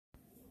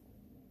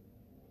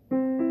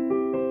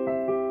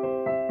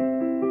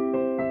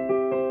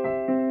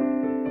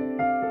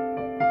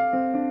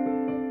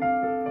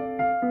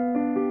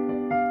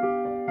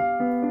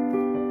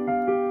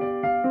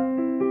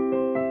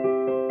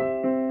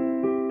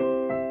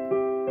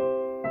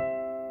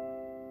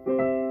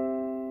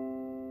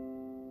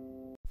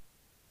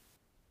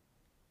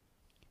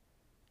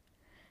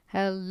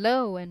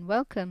Hello and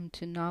welcome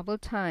to Novel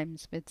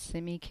Times with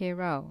Simi K.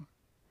 Rao.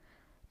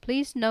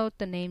 Please note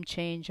the name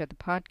change of the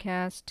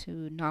podcast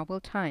to Novel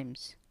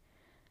Times,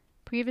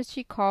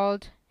 previously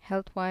called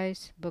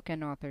Healthwise Book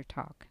and Author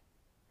Talk.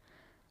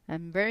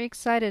 I'm very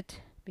excited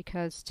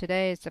because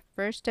today is the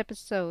first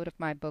episode of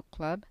my book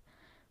club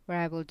where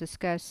I will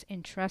discuss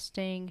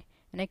interesting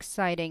and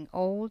exciting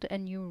old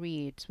and new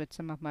reads with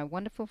some of my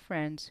wonderful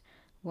friends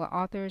who are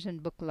authors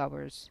and book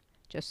lovers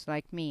just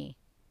like me.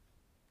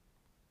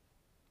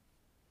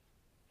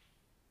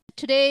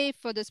 Today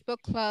for this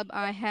book club,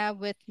 I have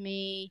with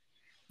me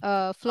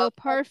Flo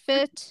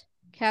Parfit,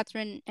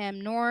 Catherine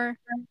M. Knorr,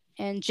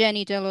 and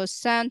Jenny De Los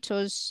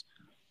Santos,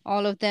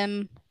 all of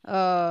them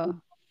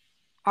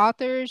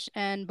authors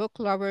and book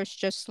lovers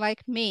just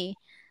like me.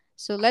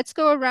 So let's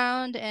go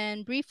around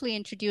and briefly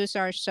introduce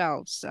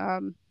ourselves.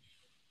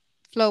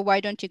 Flo, why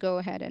don't you go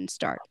ahead and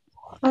start?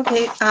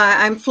 Okay,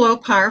 I'm Flo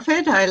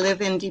Parfit. I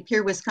live in De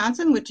Pere,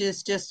 Wisconsin, which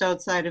is just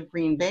outside of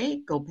Green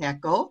Bay. Go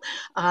Pack Go!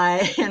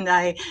 And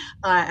I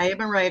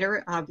am a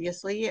writer,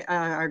 obviously.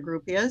 Our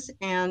group is,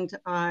 and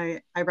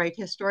I write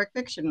historic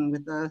fiction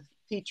with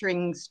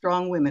featuring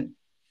strong women.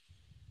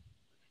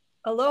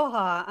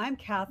 Aloha, I'm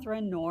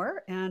Catherine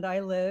Knorr, and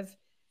I live,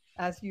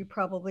 as you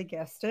probably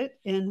guessed it,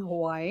 in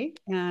Hawaii.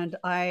 And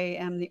I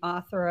am the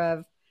author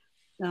of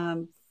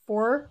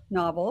four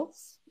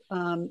novels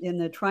in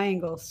the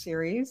Triangle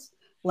series.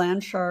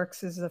 Land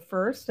Sharks is the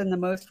first, and the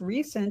most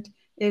recent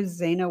is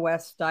Zana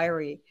West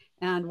Diary.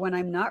 And when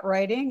I'm not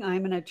writing,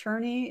 I'm an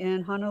attorney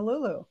in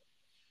Honolulu.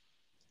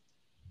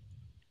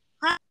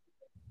 Hi,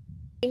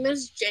 my name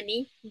is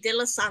Jenny De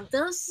Los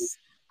Santos.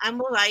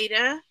 I'm a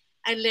writer.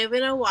 I live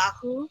in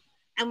Oahu,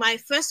 and my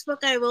first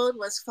book I wrote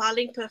was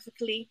Falling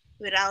Perfectly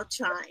Without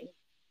Trying.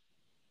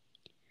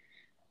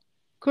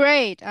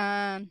 Great.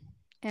 And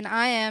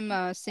I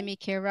am Simi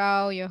K.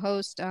 Rao, your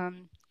host.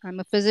 I'm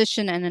a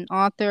physician and an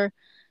author.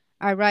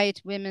 I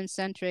write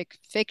women-centric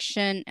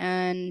fiction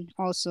and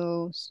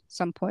also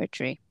some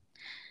poetry.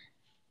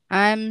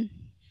 I'm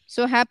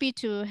so happy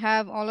to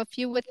have all of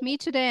you with me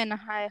today, and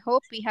I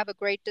hope we have a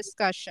great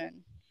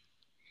discussion.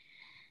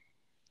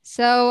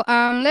 So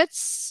let's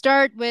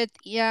start with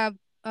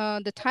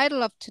the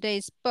title of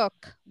today's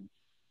book.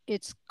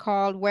 It's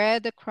called Where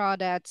the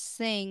Crawdads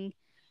Sing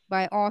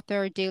by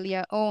author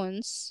Delia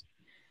Owens,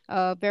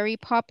 a very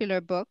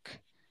popular book.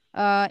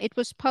 It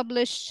was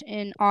published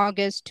in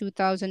August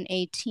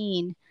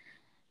 2018.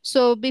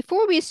 So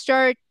before we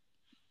start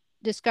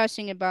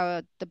discussing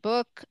about the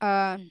book,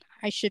 I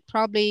should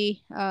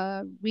probably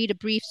read a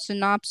brief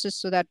synopsis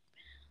so that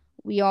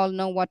we all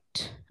know what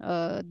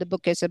the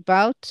book is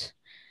about.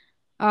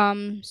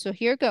 So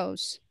here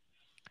goes.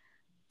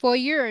 For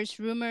years,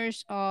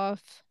 rumors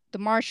of the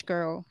Marsh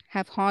Girl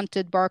have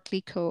haunted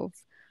Barkley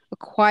Cove, a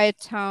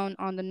quiet town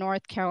on the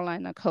North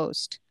Carolina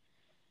coast.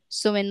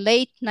 So in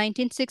late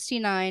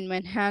 1969,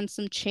 when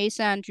handsome Chase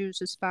Andrews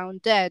was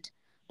found dead,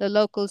 the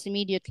locals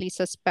immediately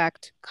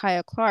suspect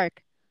Kaya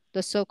Clark,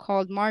 the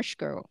so-called Marsh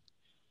Girl.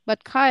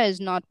 But Kaya is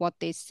not what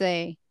they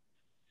say.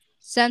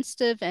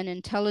 Sensitive and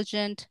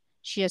intelligent,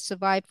 she has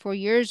survived for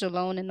years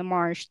alone in the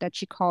marsh that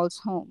she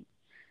calls home,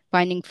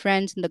 finding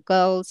friends in the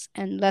gulls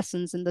and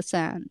lessons in the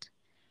sand.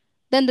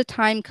 Then the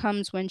time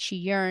comes when she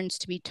yearns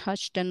to be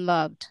touched and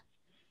loved,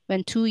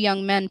 when two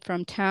young men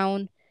from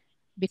town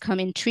become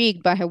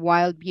intrigued by her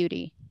wild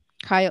beauty.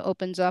 Kaya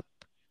opens up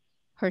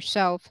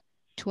herself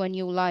to a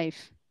new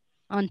life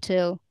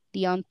until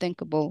the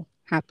unthinkable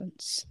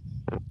happens.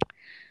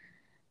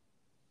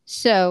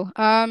 So,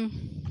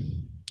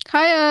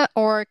 Kaya,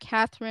 or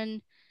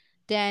Catherine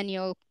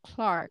Danielle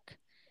Clark,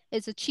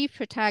 is the chief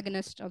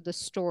protagonist of the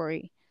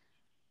story.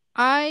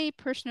 I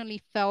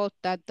personally felt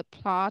that the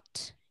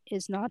plot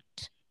is not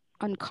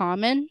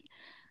uncommon.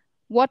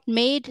 What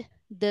made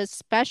this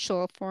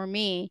special for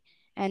me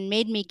and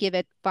made me give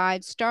it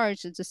 5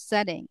 stars is the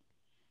setting.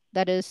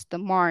 That is the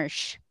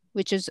marsh,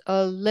 which is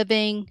a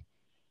living,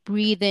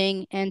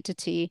 breathing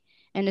entity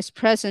and is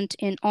present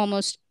in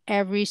almost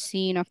every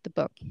scene of the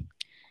book.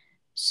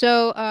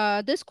 So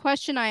this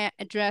question I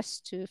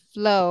addressed to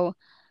Flo.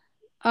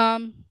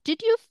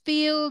 Did you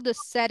feel the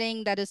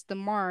setting, that is the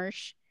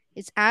marsh,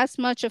 is as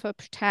much of a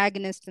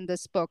protagonist in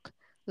this book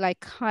like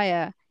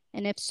Kaya?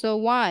 And if so,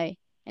 why?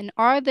 And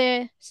are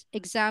there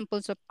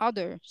examples of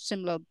other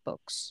similar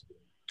books?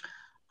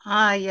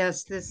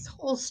 Yes, this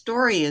whole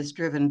story is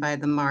driven by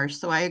the marsh,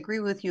 so I agree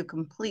with you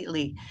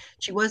completely.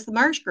 She was the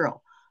marsh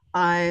girl.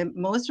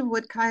 Most of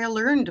what Kaya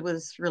learned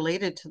was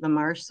related to the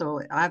marsh,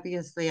 so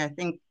obviously, I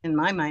think, in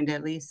my mind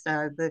at least,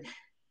 the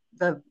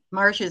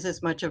marsh is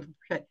as much of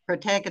a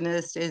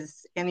protagonist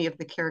as any of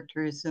the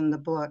characters in the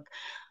book.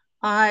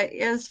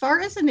 As far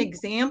as an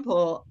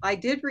example, I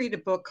did read a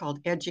book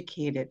called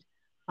Educated.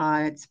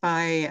 It's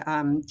by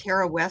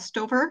Tara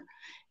Westover.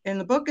 And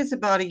the book is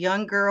about a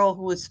young girl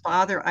whose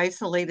father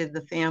isolated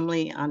the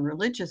family on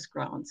religious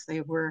grounds.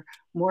 They were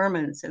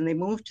Mormons and they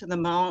moved to the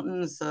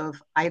mountains of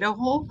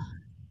Idaho.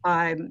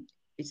 Um,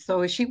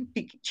 so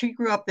she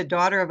grew up the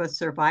daughter of a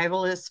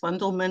survivalist,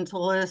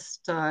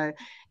 fundamentalist,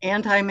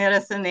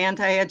 anti-medicine,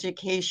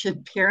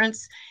 anti-education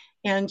parents,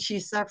 and she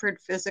suffered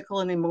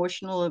physical and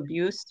emotional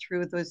abuse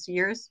through those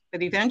years.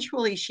 But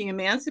eventually, she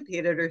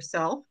emancipated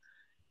herself,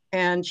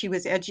 and she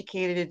was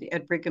educated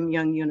at Brigham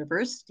Young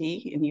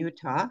University in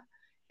Utah.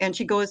 And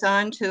she goes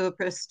on to a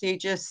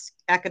prestigious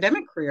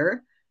academic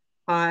career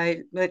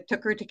that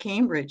took her to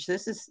Cambridge.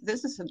 This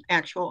is an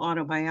actual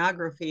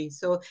autobiography.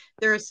 So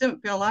there are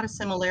a lot of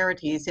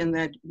similarities in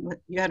that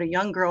you had a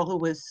young girl who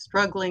was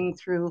struggling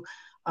through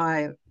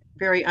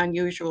very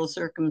unusual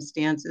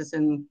circumstances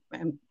and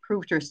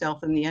proved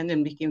herself in the end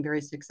and became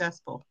very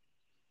successful.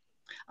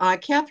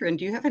 Catherine,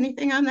 do you have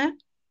anything on that?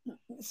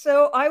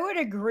 So I would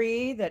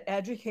agree that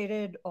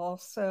Educated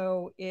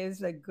also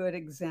is a good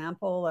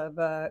example of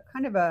a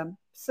kind of a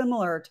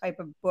similar type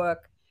of book.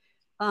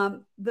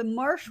 The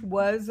Marsh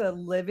was a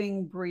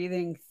living,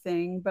 breathing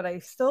thing, but I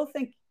still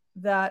think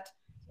that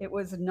it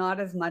was not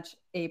as much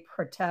a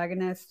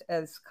protagonist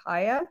as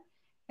Kaya.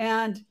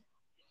 And,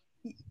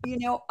 you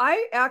know,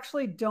 I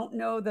actually don't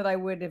know that I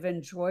would have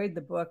enjoyed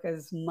the book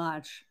as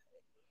much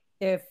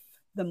if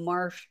the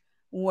Marsh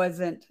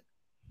wasn't,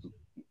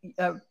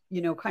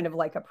 you know, kind of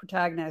like a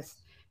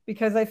protagonist,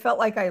 because I felt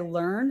like I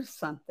learned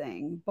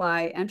something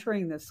by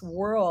entering this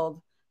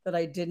world that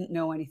I didn't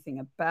know anything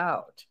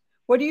about.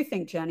 What do you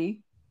think,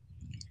 Jenny?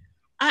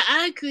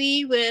 I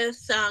agree with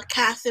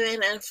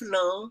Catherine and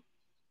Flo.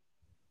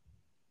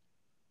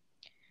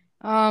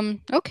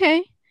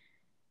 Okay.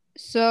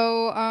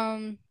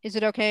 So, is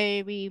it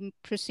okay we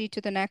proceed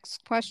to the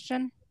next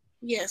question?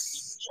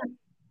 Yes.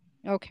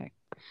 Okay.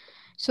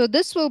 So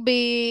this will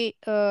be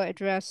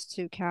addressed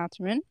to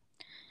Catherine.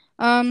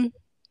 The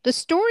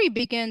story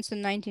begins in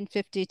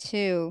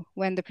 1952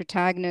 when the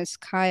protagonist,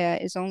 Kaya,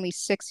 is only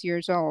 6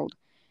 years old,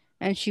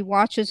 and she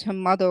watches her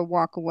mother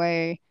walk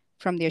away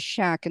from their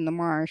shack in the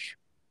marsh,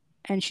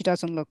 and she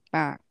doesn't look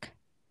back.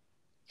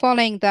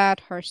 Following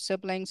that, her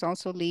siblings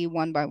also leave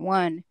one by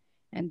one,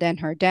 and then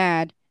her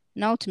dad,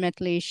 and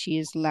ultimately she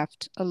is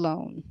left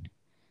alone.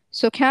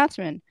 So,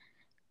 Catherine,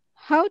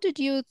 how did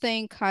you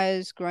think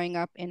Kaya's growing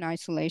up in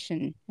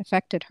isolation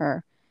affected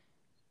her?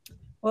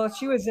 Well,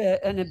 she was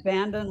an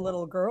abandoned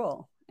little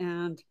girl,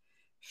 and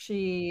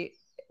she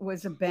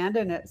was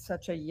abandoned at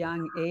such a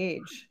young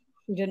age.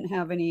 She didn't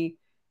have any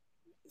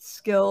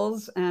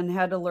skills and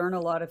had to learn a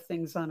lot of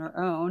things on her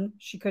own.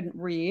 She couldn't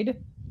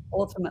read.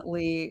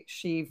 Ultimately,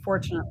 she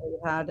fortunately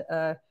had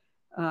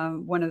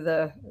one of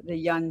the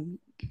young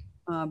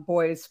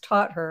boys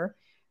taught her.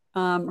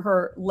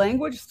 Her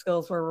language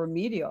skills were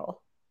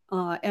remedial,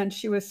 and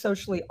she was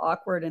socially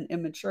awkward and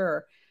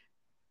immature.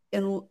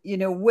 And you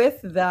know,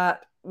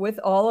 with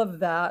all of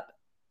that,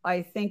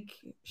 I think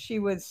she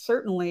was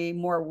certainly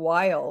more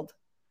wild.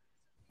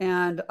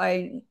 And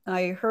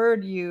I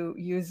heard you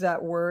use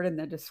that word in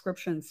the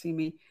description,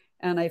 Simi,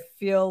 and I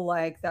feel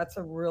like that's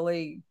a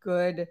really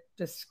good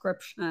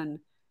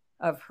description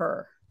of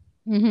her.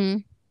 Mm-hmm.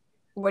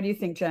 What do you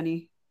think,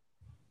 Jenny?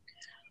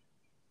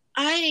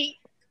 I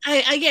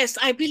guess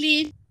I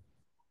believe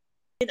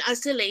in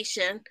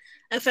isolation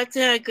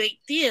affected her a great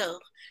deal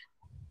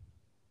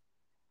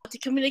to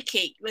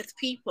communicate with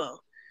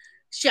people.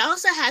 She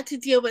also had to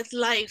deal with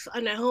life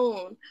on her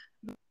own.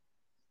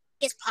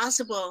 It's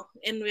possible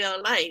in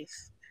real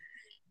life.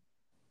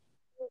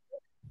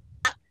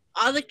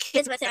 All the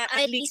kids with her,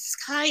 at least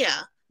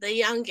Kaya, the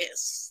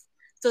youngest,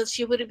 so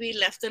she wouldn't be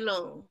left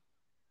alone.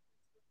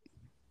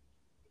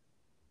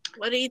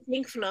 What do you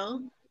think,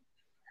 Flo?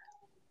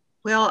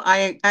 Well,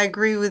 I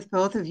agree with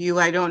both of you.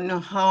 I don't know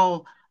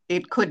how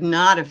it could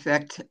not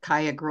affect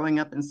Kaya growing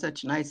up in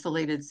such an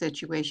isolated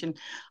situation.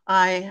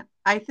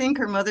 I think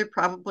her mother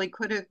probably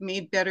could have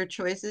made better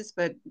choices,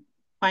 but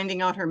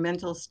finding out her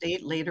mental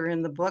state later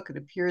in the book, it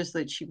appears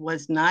that she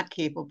was not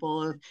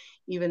capable of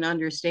even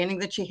understanding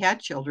that she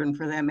had children,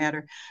 for that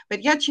matter.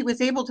 But yet she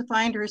was able to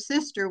find her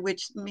sister,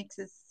 which makes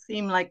it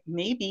seem like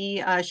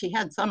maybe she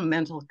had some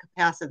mental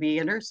capacity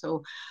in her.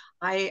 So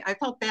I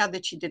felt bad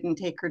that she didn't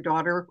take her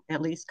daughter,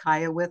 at least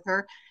Kaya, with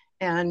her.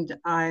 And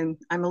I'm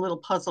a little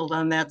puzzled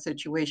on that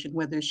situation,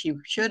 whether she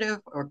should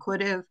have or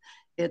could have.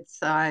 It's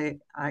I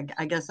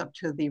guess up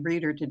to the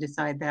reader to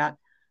decide that.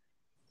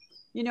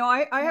 You know,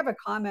 I have a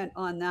comment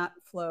on that,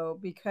 Flo,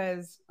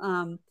 because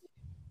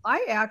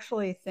I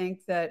actually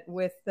think that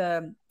with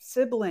the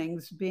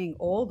siblings being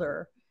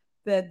older,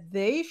 that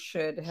they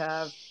should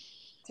have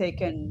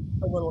taken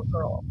the little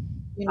girl,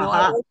 you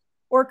know,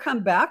 or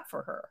come back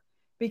for her,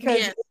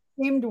 because it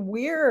seemed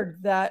weird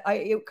that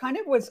it kind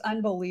of was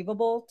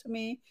unbelievable to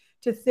me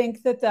to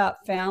think that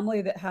that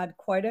family that had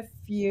quite a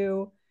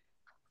few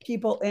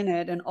people in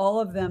it and all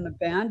of them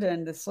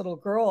abandoned this little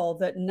girl,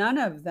 that none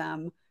of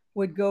them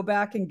would go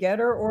back and get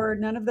her, or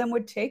none of them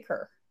would take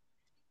her.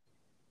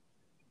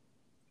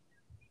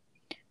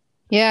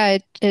 Yeah,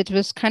 it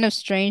was kind of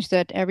strange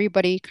that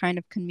everybody kind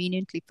of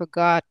conveniently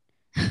forgot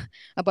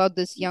about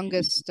this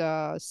youngest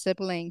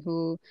sibling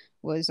who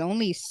was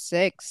only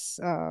 6,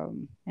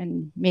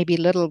 and maybe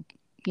little,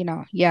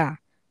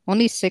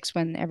 only 6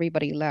 when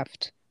everybody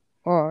left.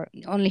 or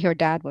only her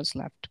dad was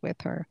left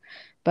with her.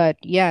 But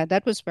yeah,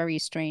 that was very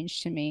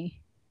strange to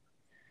me.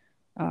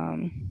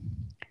 Um,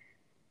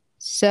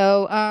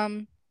 so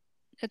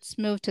let's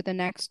move to the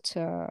next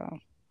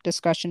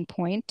discussion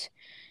point.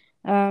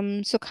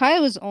 So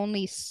Kaya was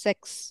only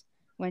 6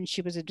 when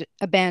she was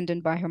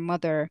abandoned by her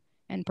mother,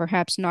 and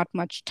perhaps not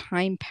much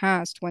time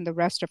passed when the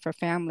rest of her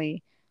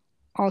family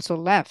also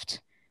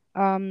left.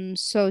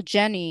 So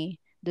Jenny,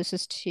 this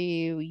is to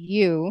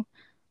you.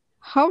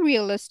 How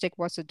realistic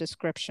was the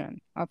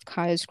description of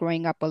Kaya's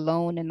growing up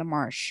alone in the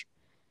marsh?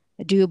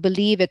 Do you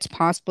believe it's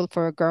possible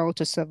for a girl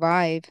to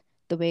survive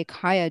the way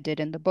Kaya did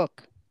in the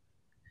book?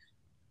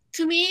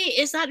 To me,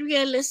 it's not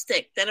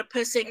realistic that a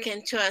person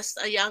can trust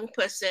a young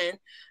person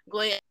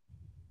going.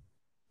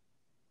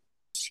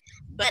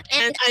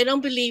 And I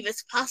don't believe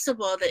it's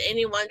possible that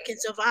anyone can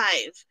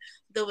survive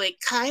the way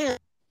Kaya.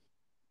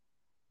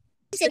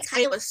 Since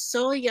Kaya was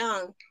so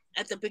young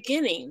at the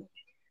beginning,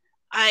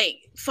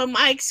 from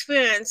my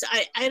experience,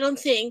 I don't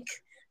think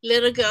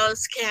little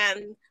girls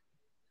can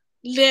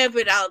live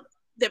without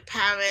their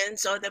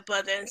parents or their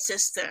brother and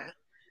sister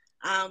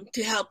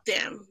to help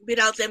them,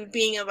 without them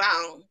being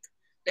around.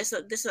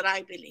 That's what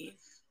I believe.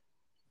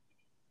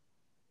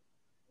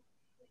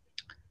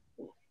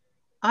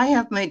 I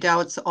have my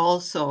doubts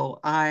also.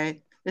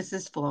 This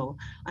is Flo.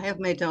 I have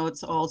my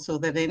doubts also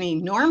that any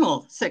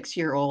normal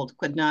 6-year-old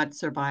could not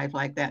survive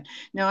like that.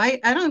 Now, I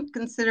don't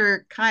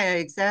consider Kaya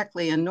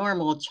exactly a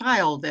normal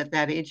child at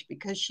that age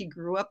because she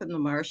grew up in the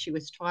marsh. She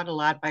was taught a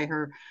lot by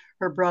her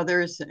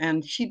brothers,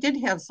 and she did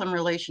have some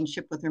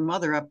relationship with her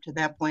mother up to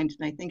that point.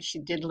 And I think she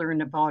did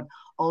learn about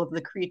all of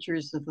the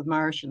creatures of the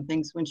marsh and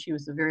things when she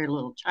was a very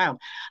little child.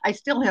 I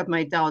still have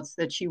my doubts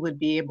that she would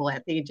be able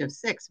at the age of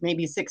 6,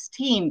 maybe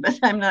 16, but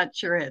I'm not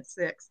sure at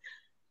 6.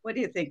 What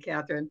do you think,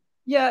 Catherine?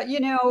 Yeah,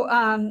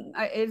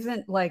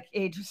 isn't like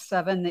age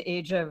 7 the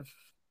age of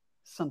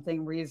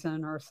something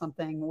reason or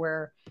something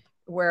where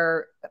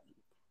a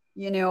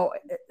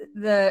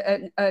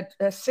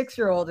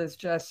 6-year-old is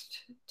just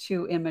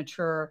too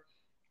immature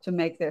to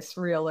make this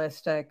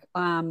realistic.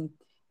 And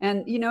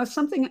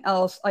something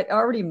else, I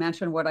already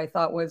mentioned what I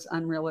thought was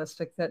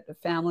unrealistic, that a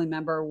family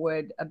member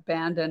would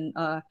abandon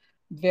a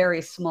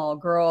very small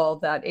girl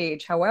that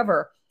age.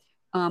 However,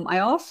 I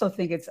also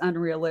think it's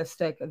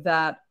unrealistic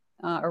that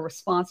a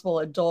responsible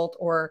adult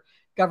or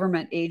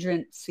government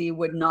agency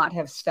would not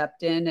have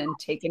stepped in and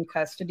taken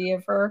custody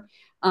of her.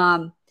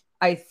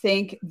 I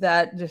think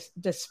that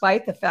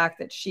despite the fact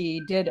that she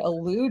did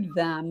elude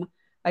them,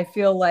 I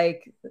feel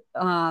like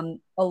along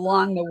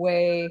the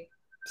way,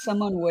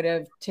 someone would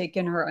have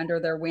taken her under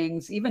their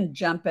wings, even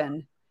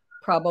jumping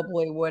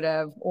probably would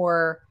have,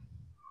 or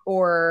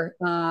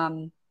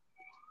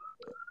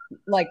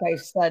like I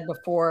said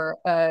before,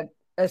 a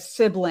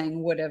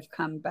sibling would have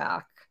come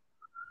back.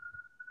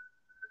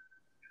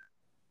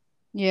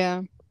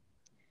 Yeah.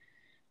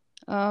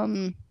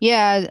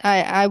 Yeah,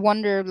 I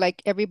wonder,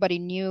 like, everybody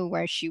knew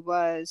where she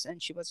was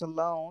and she was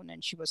alone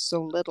and she was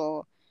so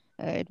little.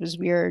 It was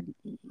weird.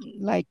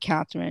 Like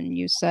Catherine,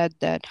 you said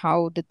that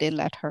how did they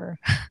let her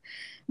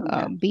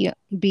Yeah.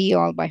 be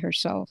all by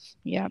herself?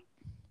 Yeah.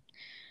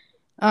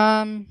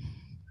 Um,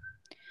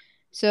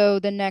 so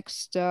the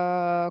next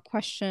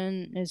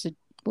question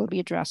will be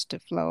addressed to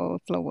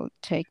Flo. Flo will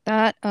take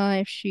that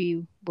if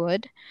she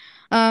would.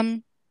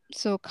 Um,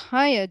 so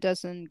Kaya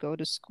doesn't go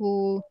to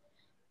school.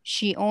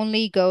 She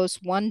only goes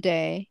one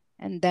day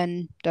and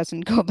then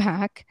doesn't go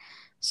back.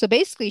 So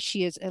basically,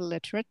 she is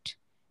illiterate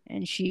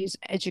and she's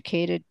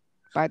educated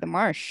by the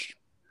marsh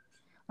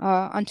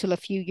until a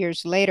few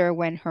years later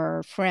when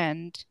her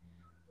friend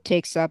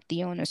takes up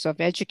the onus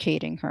of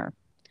educating her.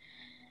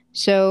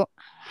 So,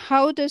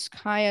 how does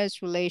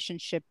Kaya's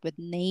relationship with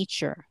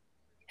nature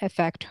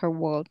affect her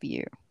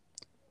worldview?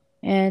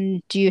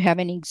 And do you have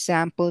any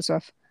examples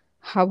of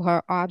how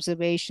her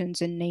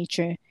observations in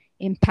nature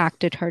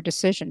impacted her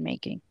decision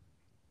making?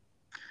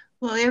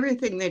 Well,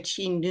 everything that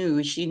she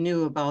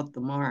knew about the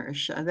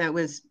marsh. That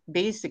was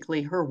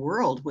basically her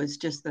world, was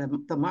just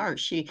the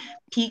marsh. She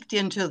peeked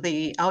into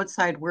the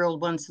outside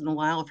world once in a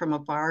while from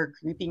afar,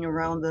 creeping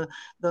around the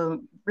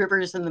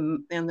rivers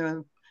and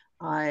the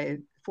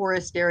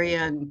forest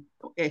area and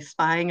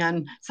spying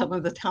on some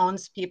of the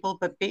townspeople.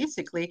 But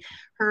basically,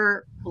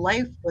 her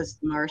life was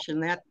the marsh,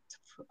 and that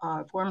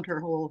formed her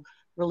whole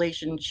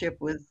relationship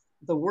with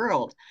the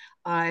world.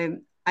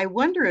 I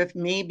wonder if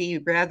maybe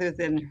rather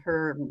than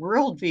her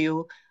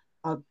worldview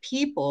of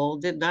people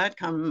did not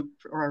come,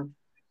 or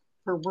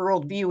her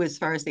worldview as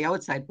far as the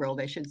outside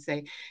world, I should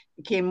say,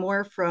 came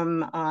more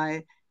from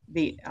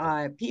the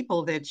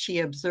people that she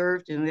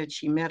observed and that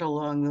she met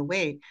along the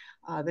way.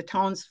 The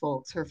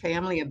townsfolk, her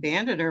family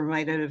abandoned her,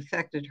 might have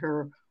affected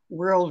her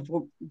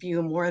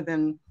worldview more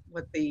than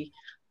what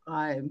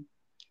uh,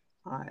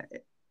 uh,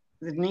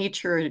 the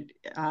nature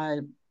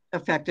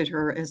affected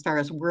her as far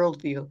as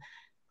worldview.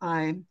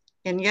 Uh,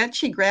 and yet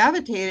she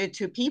gravitated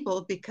to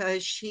people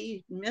because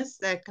she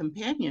missed that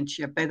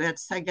companionship. And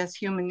that's, I guess,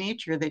 human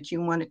nature, that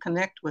you want to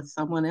connect with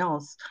someone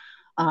else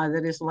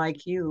that is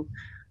like you.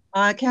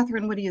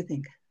 Catherine, what do you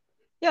think?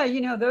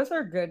 Yeah, those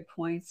are good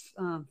points,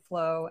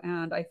 Flo.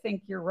 And I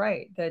think you're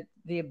right that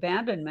the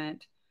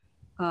abandonment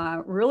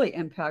really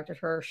impacted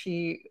her.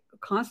 She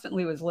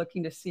constantly was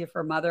looking to see if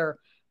her mother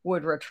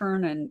would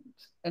return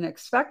and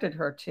expected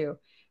her to.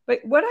 But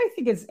what I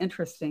think is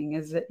interesting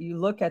is that you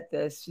look at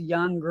this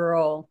young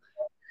girl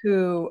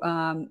who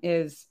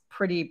is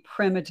pretty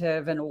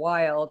primitive and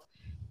wild,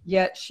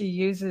 yet she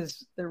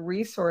uses the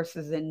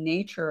resources in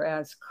nature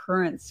as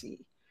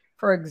currency.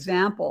 For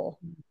example,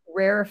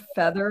 rare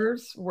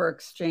feathers were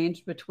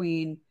exchanged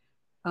between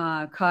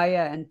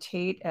Kaya and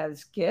Tate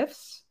as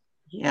gifts.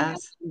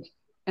 Yes.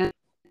 And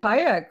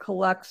Kaya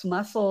collects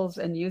mussels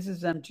and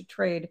uses them to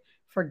trade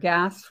for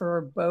gas for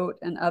her boat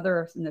and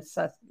other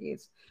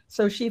necessities.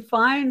 So she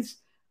finds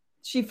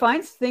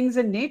things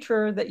in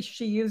nature that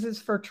she uses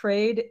for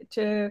trade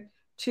to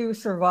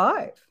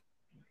survive.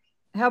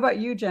 How about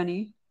you,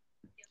 Jenny?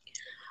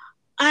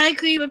 I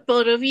agree with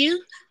both of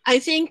you. I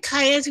think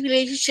Kaya's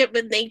relationship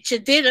with nature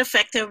did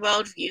affect her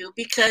worldview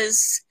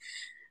because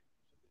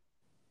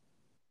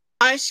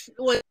Marsh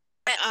was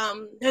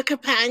her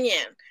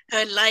companion,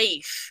 her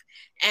life,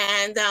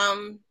 and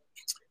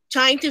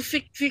trying to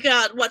figure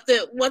out what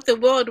the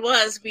world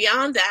was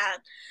beyond that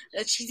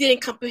she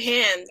didn't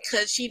comprehend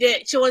because she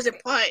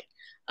wasn't part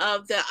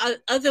of the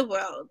other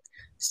world.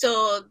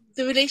 So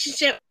the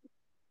relationship,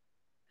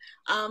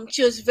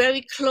 she was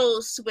very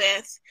close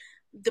with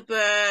the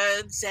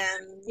birds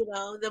and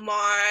the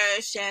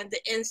marsh and the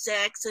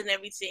insects and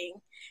everything,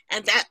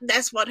 and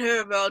that's what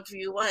her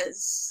worldview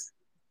was.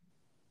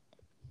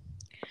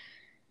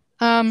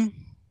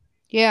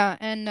 Yeah,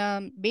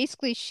 and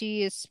basically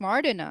she is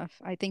smart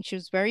enough. I think she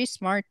was very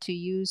smart to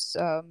use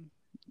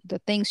the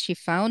things she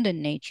found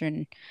in nature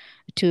and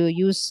to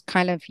use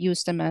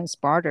them as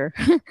barter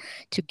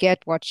to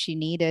get what she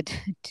needed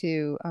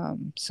to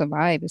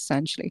survive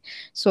essentially.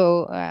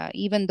 So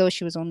even though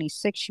she was only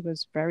 6, she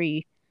was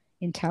very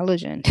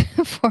intelligent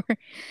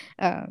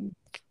um,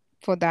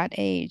 for that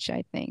age,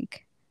 I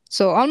think.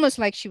 So almost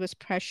like she was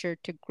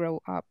pressured to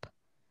grow up,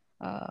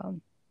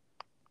 um,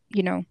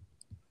 you know,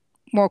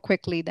 more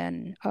quickly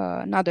than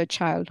another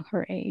child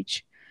her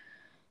age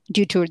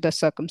due to the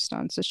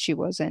circumstances she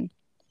was in.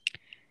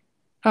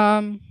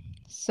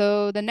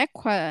 So the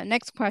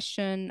next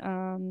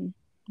question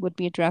would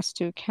be addressed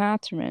to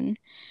Catherine.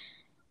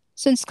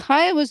 Since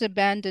Kaya was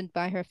abandoned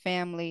by her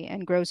family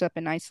and grows up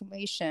in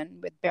isolation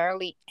with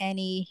barely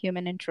any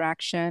human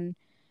interaction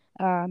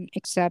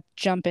except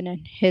Jumpin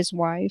and his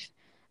wife,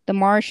 the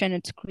marsh and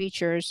its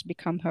creatures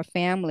become her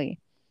family,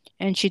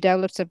 and she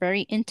develops a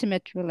very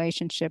intimate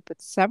relationship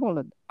with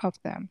several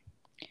of them.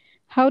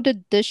 How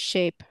did this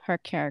shape her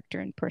character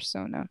and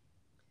persona?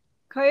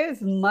 Kaya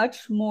is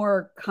much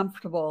more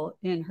comfortable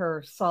in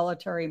her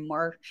solitary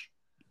marsh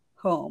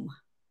home.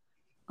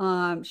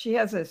 She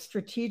has a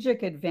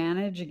strategic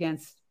advantage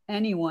against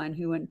anyone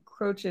who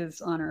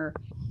encroaches on her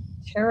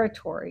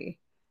territory.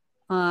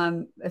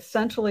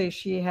 Essentially,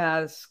 she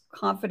has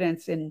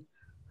confidence in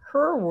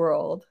her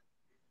world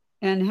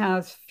and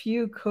has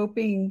few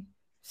coping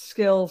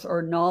skills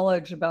or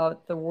knowledge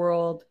about the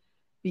world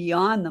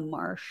beyond the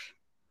marsh.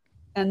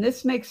 And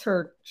this makes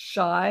her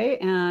shy.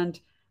 And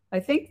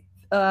I think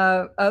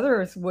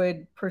others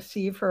would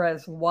perceive her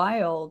as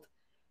wild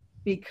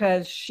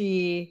because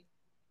she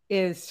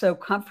is so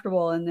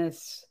comfortable in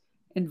this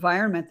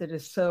environment that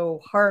is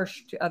so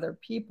harsh to other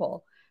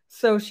people.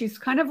 So she's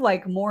kind of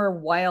like more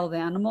wild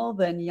animal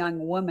than young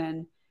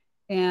woman,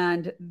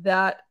 and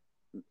that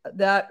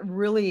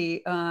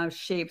really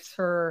shapes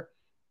her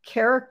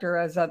character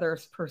as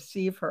others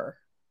perceive her.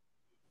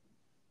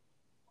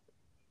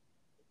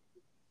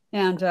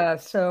 And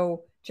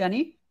so,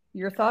 Jenny,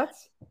 your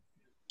thoughts?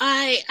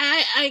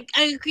 I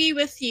agree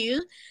with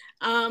you.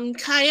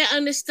 Kaya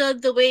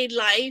understood the way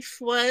life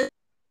was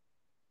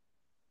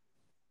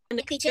and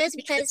the creatures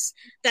because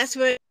that's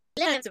where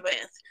she lived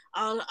with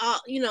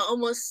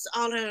almost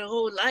all her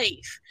whole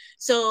life.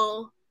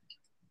 So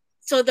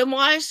the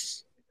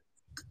marsh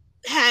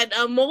had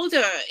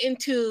molded her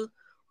into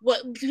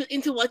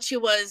what she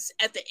was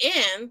at the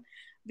end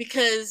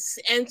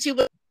and she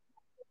was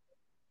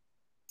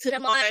to the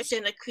marsh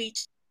and the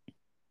creature.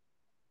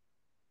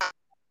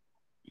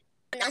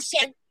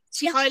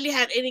 She hardly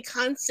had any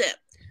concept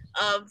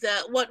of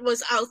what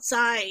was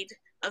outside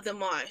of the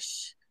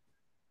marsh.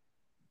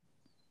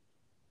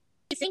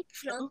 I think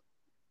so.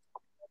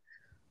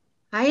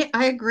 I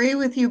agree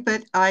with you,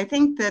 but I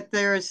think that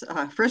there's,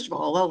 first of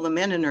all, the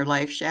men in her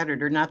life shattered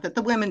her, not that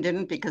the women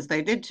didn't, because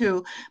they did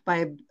too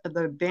by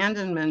the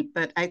abandonment,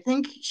 but I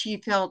think she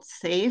felt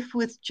safe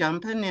with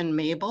Jumpin and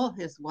Mabel,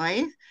 his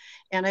wife.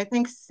 And I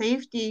think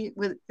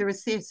there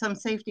was some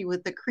safety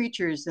with the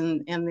creatures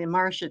and the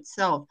marsh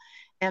itself.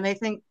 And I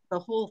think the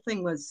whole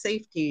thing was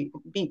safety,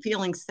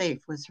 feeling safe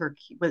was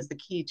the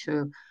key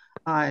to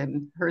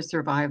her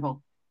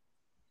survival.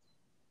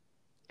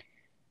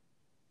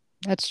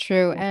 That's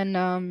true.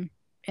 And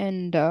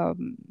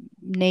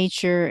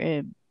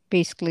nature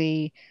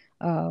basically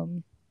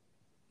um,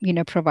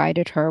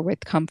 provided her with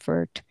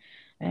comfort,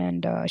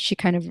 and she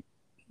kind of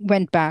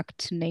went back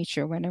to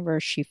nature whenever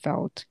she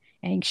felt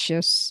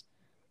anxious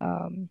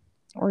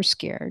or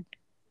scared.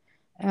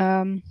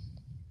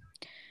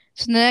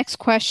 So the next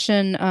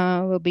question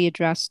will be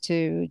addressed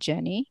to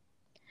Jenny.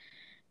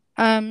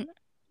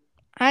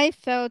 I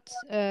felt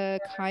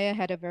Kaya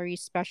had a very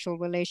special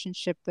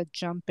relationship with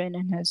Jumpin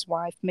and his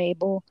wife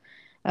Mabel.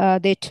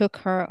 They took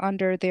her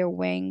under their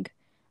wing.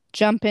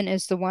 Jumpin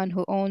is the one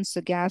who owns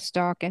the gas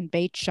dock and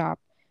bait shop,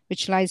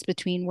 which lies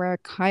between where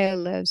Kaya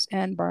lives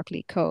and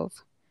Barkley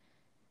Cove.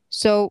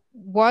 So,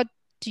 what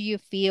do you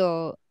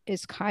feel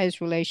is Kaya's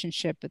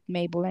relationship with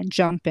Mabel and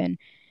Jumpin,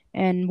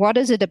 and what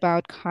is it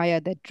about Kaya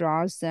that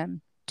draws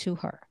them to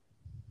her?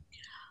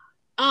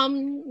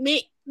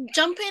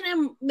 Jumpin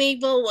and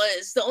Mabel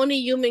was the only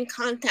human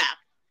contact,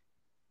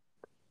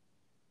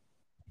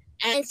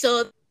 and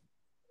so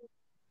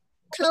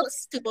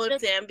close to both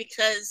of them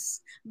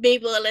because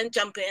Mabel and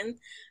Jumpin,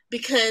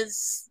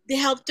 because they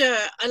helped her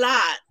a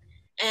lot,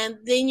 and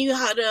they knew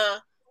how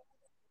to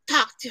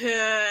talk to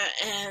her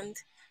and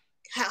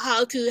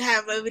how to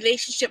have a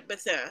relationship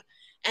with her.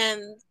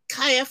 And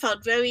Kaya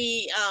felt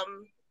very,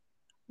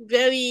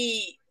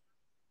 very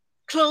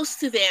close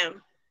to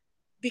them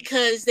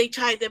because they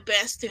tried their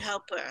best to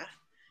help her.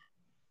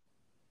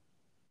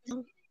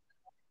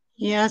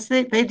 Yes,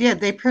 they did.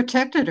 They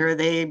protected her.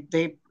 They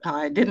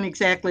didn't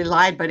exactly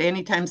lie, but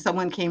anytime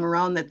someone came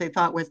around that they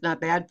thought was not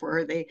bad for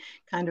her, they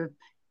kind of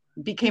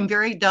became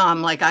very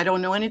dumb, like, I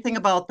don't know anything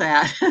about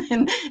that.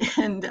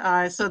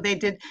 and so they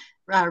did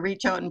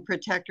reach out and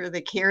protect her.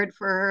 They cared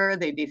for her.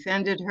 They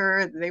defended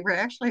her. They were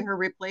actually her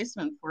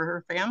replacement for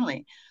her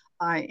family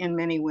in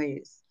many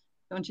ways.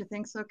 Don't you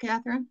think so,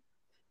 Catherine?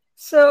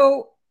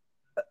 So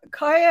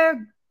Kaya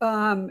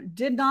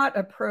did not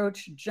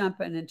approach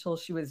Jumpin until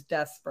she was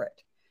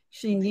desperate.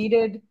 She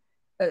needed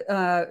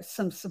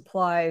some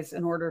supplies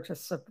in order to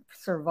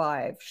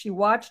survive. She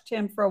watched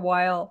him for a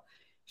while.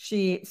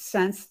 She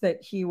sensed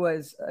that he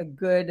was a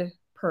good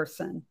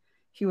person.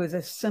 He was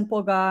a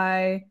simple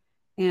guy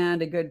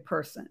and a good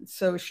person.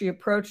 So she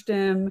approached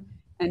him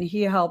and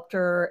he helped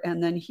her.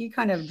 And then he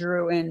kind of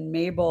drew in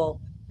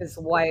Mabel, his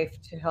wife,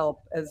 to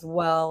help as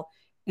well.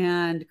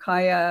 And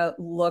Kaya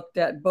looked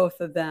at both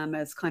of them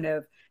as kind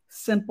of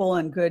simple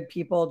and good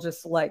people,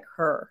 just like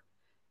her.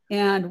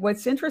 And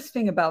what's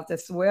interesting about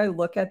this, the way I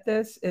look at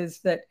this, is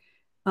that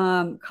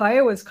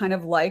Kaya was kind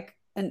of like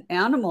an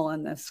animal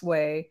in this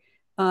way.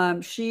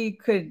 She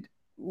could,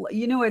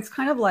 it's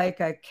kind of like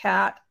a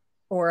cat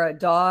or a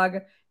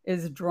dog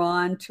is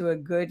drawn to a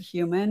good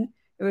human.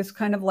 It was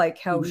kind of like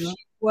how she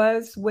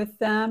was with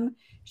them.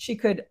 She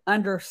could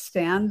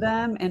understand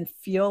them and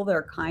feel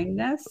their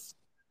kindness.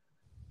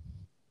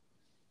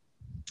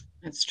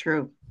 That's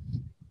true.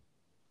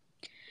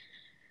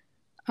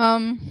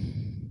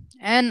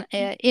 And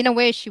in a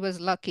way, she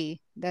was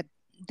lucky that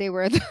they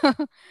were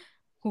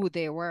who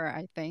they were,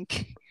 I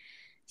think.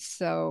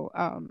 So,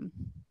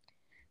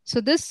 so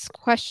this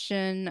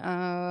question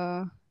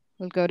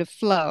will go to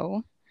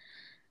Flo.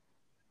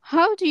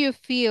 How do you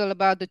feel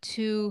about the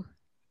two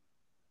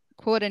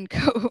quote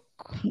unquote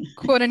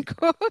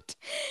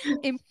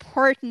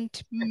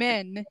important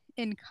men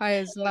in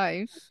Kaya's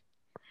life?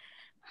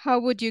 How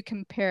would you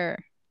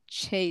compare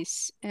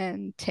Chase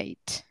and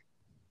Tate?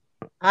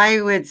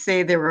 I would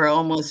say they were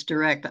almost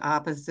direct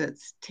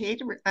opposites.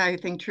 Tate, I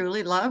think,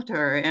 truly loved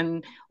her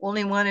and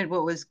only wanted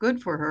what was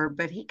good for her,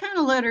 but he kind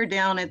of let her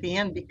down at the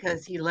end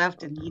because he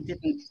left and he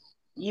didn't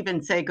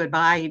even say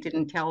goodbye. He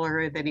didn't tell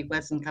her that he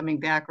wasn't coming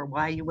back or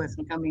why he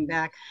wasn't coming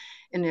back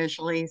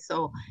initially.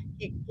 So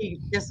he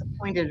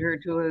disappointed her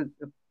to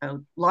a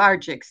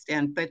large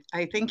extent, but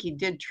I think he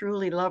did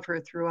truly love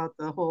her throughout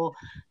the whole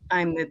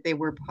time that they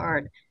were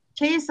apart.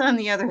 Chase, on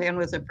the other hand,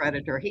 was a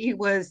predator. He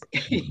was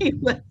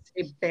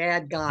a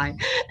bad guy,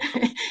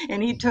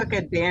 and he took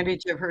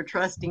advantage of her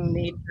trusting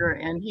nature.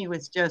 And he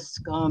was just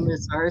scum,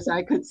 as far as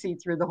I could see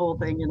through the whole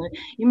thing. And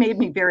he made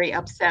me very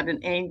upset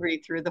and angry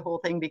through the whole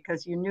thing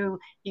because you knew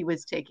he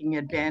was taking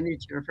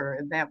advantage of her,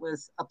 and that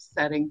was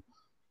upsetting.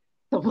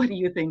 So, what do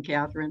you think,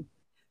 Catherine?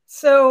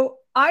 So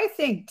I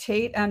think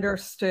Tate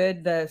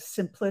understood the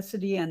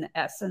simplicity and the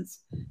essence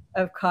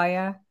of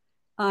Kaya.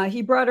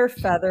 He brought her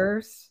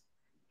feathers.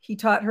 He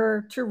taught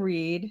her to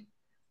read,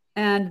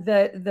 and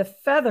the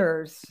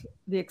feathers,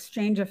 the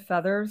exchange of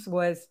feathers,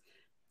 was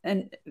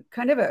and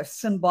kind of a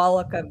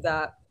symbolic of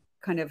that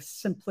kind of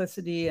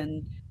simplicity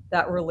and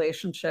that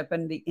relationship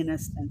and the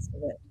innocence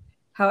of it.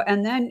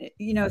 And then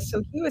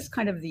so he was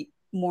kind of the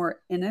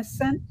more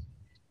innocent,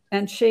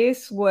 and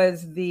Chase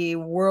was the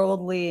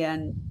worldly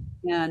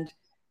and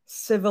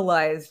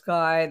civilized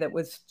guy that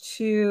was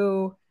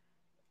too,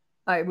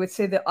 I would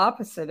say, the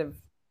opposite of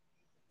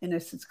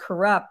innocence,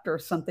 corrupt or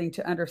something,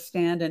 to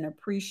understand and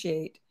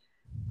appreciate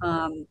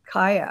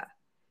Kaya.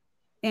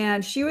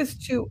 And she was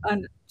too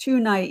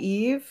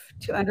naive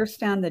to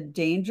understand the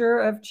danger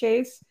of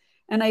Chase.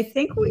 And I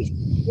think we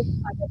see this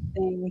kind of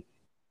thing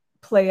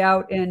play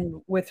out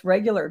with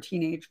regular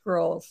teenage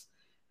girls.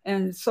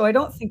 And so I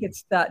don't think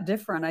it's that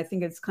different. I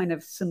think it's kind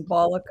of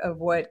symbolic of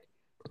what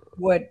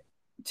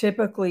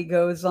typically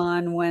goes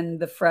on when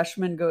the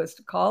freshman goes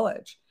to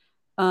college.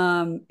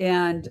 And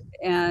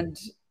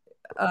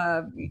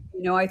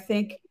I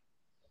think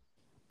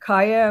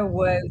Kaya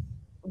was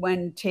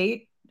when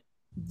Tate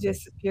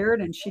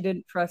disappeared and she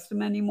didn't trust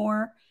him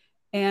anymore.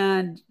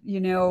 And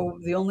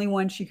the only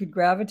one she could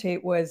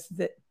gravitate was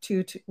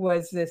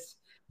was this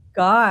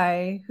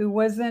guy who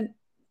was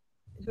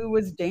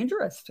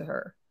dangerous to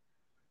her.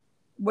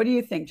 What do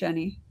you think,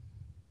 Jenny?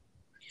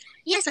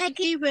 Yes, I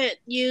agree with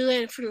you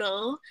and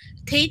Flo.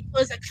 Tate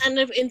was a kind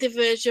of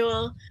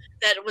individual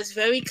that was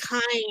very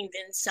kind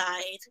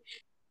inside.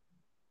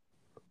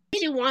 He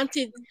really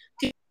wanted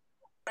to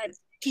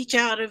teach her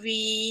how to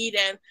read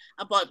and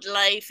about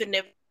life and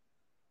everything.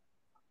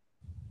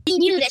 He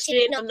knew that she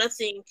didn't know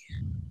nothing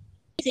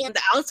in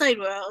the outside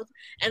world,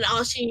 and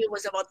all she knew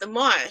was about the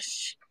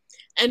marsh.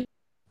 And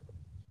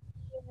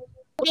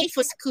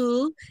for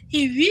school,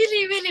 he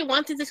really, really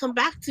wanted to come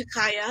back to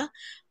Kaya,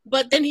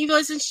 but then he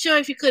wasn't sure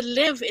if he could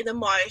live in the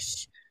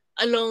marsh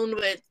alone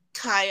with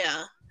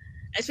Kaya,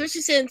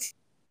 especially since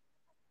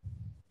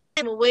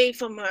he was away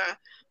from her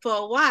for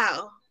a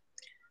while.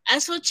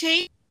 As for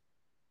Chase,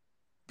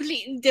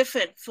 completely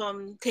different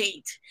from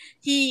Tate.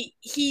 He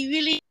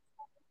really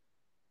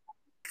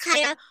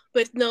Kaya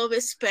with no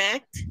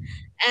respect,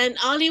 and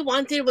all he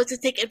wanted was to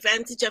take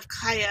advantage of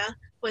Kaya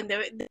when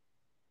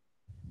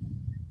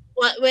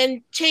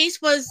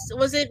Chase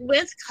wasn't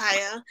with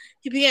Kaya.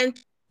 He began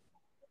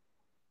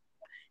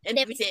and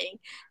everything.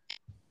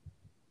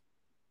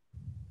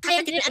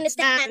 Kaya didn't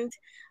understand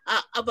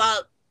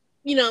about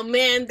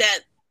men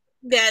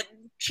that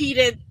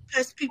treated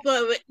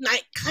people with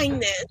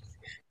kindness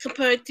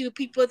compared to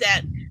people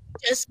that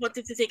just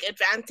wanted to take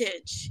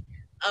advantage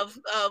of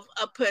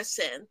a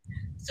person.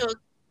 So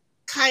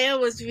Kaya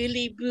was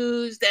really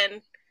bruised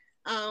and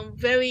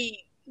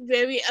very,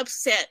 very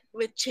upset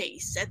with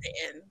Chase at the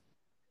end.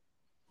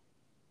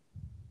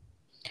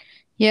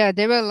 Yeah,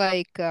 they were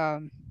like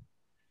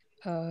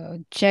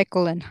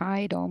Jekyll and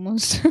Hyde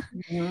almost.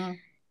 Yeah.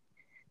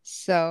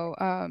 So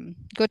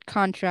good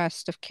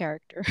contrast of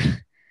character.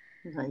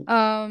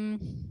 Right.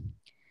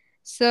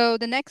 So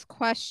the next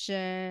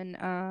question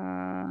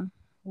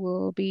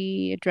will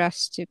be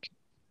addressed to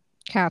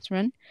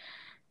Catherine.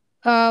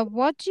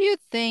 What do you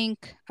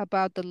think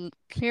about the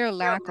clear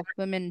lack of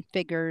women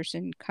figures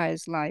in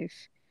Kaya's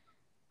life?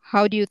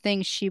 How do you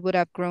think she would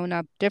have grown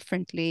up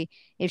differently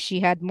if she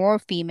had more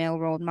female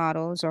role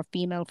models or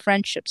female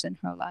friendships in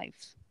her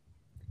life?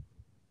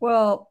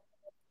 Well,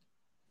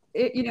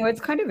 it's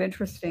kind of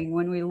interesting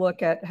when we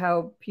look at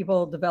how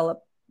people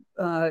develop,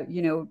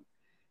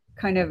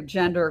 kind of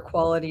gender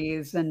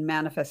qualities and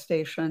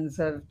manifestations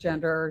of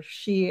gender.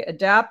 She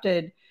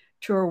adapted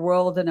to her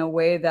world in a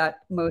way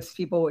that most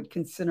people would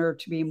consider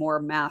to be more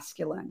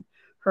masculine.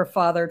 Her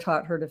father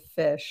taught her to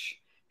fish.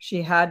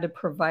 She had to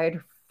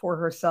provide for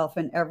herself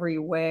in every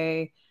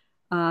way.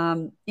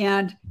 And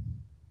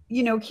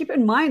keep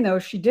in mind though,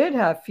 she did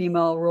have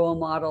female role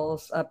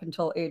models up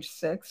until age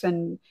 6,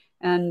 and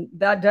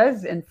that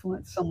does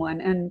influence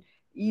someone. And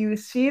you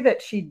see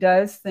that she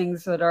does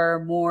things that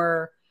are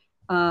more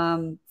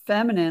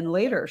feminine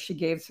later. She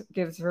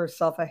gives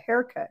herself a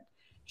haircut.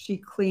 She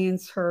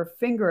cleans her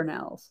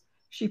fingernails.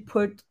 She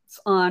puts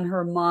on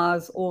her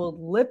ma's old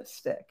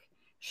lipstick.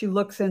 She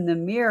looks in the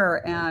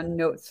mirror and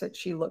notes that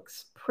she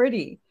looks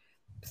pretty.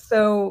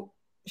 So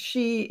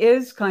she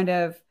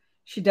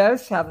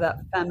does have that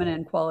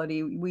feminine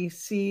quality. We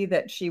see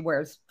that she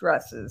wears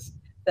dresses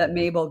that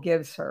Mabel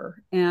gives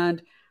her.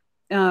 And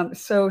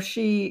so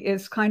she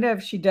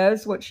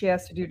does what she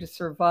has to do to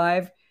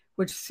survive,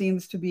 which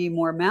seems to be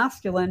more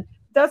masculine.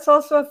 That's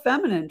also a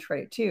feminine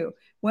trait too.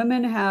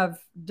 Women have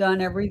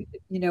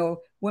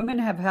women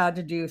have had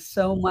to do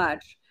so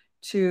much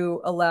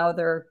to allow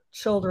their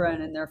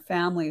children and their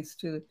families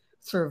to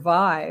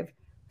survive.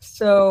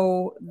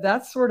 So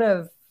that's sort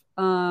of,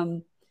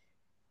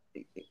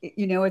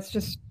 it's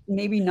just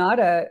maybe not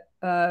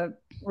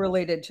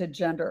related to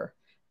gender.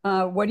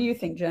 What do you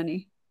think,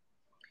 Jenny?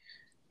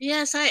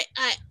 Yes, I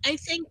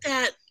think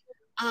that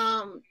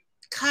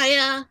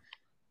Kaya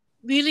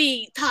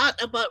really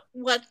thought about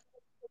what,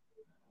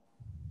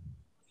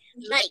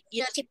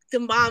 the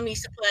mom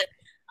used to put,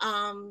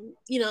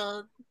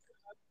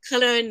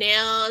 color her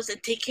nails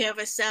and take care of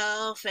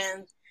herself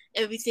and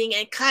everything.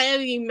 And Kaya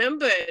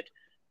remembered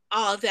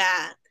all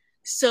that.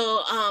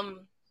 So,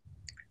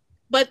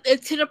 but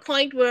to the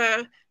point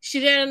where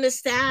she didn't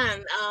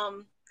understand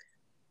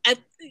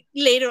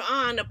later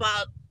on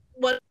about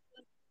what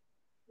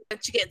when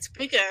she gets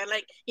bigger,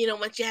 like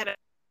when she had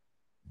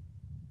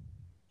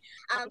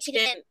she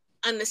didn't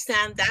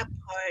understand that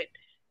part,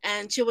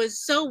 and she was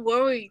so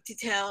worried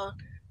to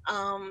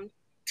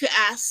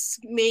ask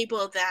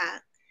Mabel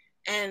that,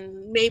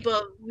 and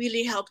Mabel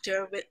really helped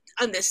her with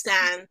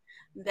understand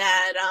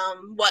that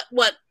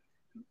what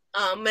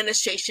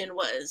menstruation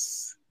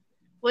was.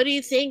 What do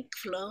you think,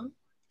 Flo?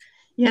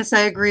 Yes,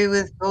 I agree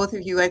with both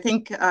of you. I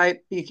think her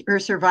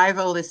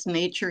survivalist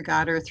nature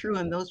got her through,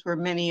 and those were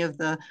many of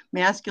the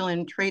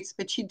masculine traits.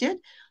 But she did,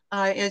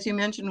 as you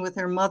mentioned, with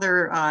her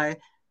mother,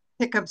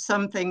 pick up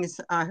some things.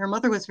 Her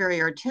mother was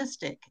very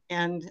artistic,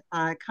 and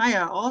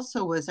Kaya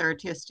also was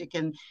artistic,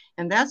 and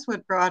that's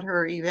what brought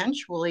her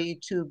eventually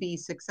to be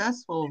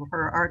successful.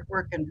 Her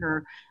artwork and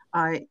her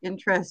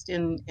interest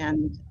in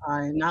and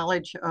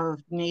knowledge of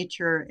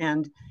nature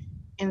and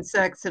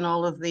insects and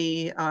all of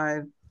the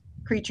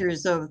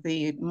creatures of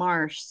the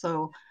marsh.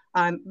 So,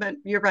 but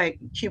you're right.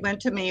 She went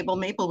to Mabel.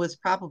 Mabel was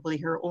probably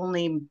her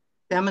only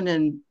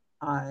feminine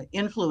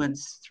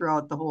influence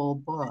throughout the whole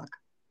book.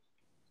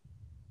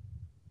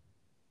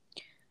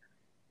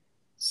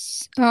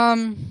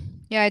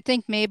 Yeah, I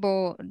think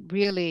Mabel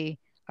really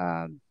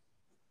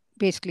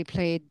basically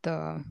played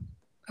the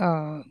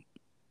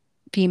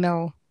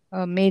female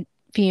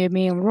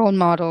role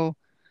model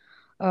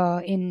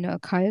in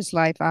Kaya's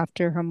life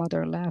after her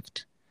mother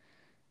left.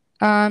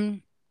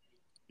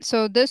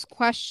 So this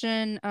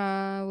question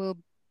will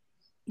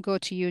go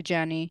to you,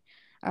 Jenny.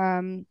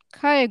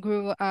 Kaya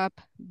grew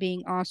up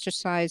being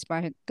ostracized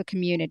by the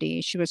community.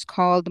 She was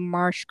called the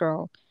marsh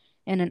girl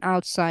and an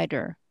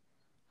outsider.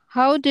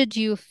 How did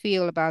you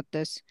feel about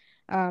this?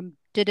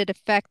 Did it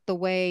affect the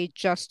way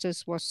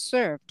justice was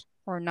served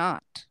or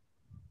not?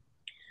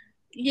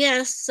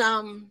 Yes,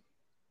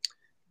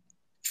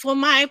 for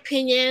my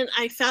opinion,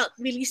 I felt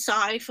really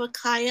sorry for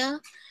Kaya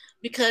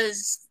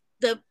because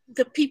the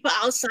people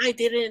outside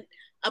didn't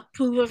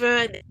approve of her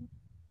and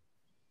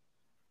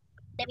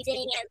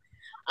everything.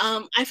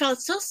 And I felt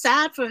so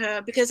sad for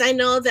her because I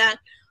know that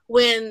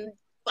when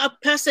a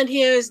person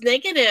hears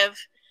negative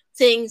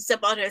things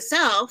about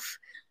herself,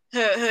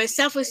 her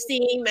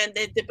self-esteem and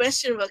the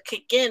depression will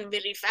kick in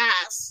really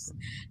fast.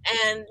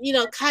 And, you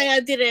know,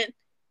 Kaya didn't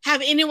have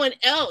anyone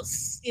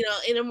else, you know,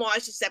 in a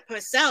march except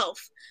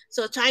herself.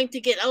 So trying to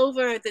get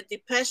over the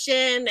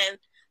depression and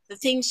the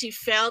things she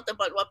felt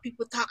about what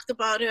people talked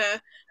about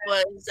her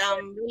was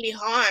really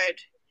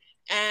hard.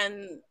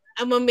 And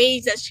I'm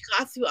amazed that she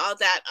got through all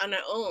that on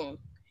her own.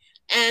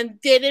 And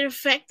did it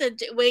affect the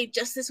way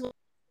justice was?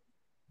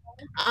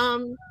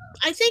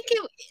 I think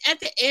at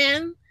the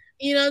end,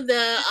 you know,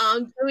 the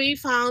jury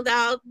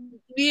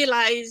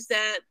realized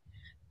that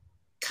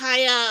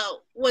Kaya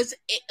was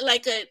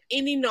like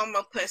any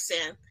normal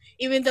person.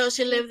 Even though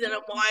she lived in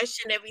a marsh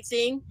and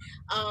everything,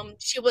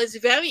 she was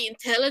very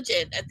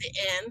intelligent at the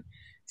end.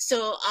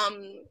 So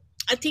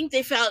I think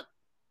they felt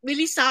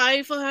really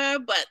sorry for her,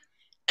 but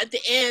at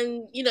the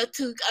end, you know,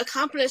 to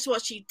accomplish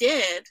what she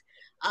did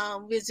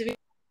was really...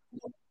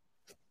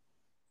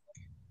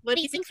 What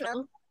do you think,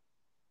 Phil?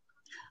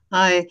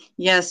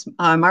 Yes,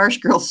 marsh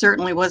girl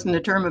certainly wasn't a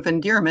term of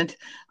endearment.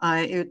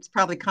 It's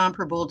probably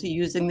comparable to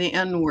using the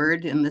N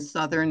word in the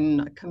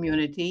Southern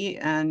community.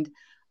 And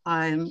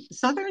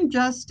Southern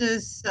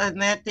justice on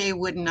that day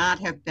would not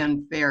have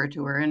been fair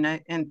to her. And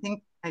I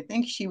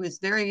think she was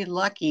very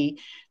lucky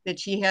that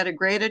she had a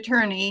great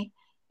attorney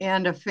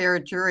and a fair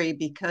jury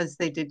because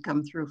they did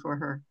come through for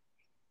her.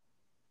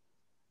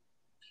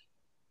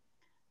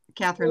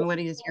 Catherine, what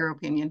is your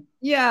opinion?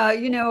 Yeah,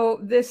 you know,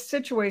 this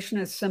situation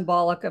is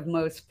symbolic of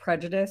most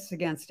prejudice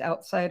against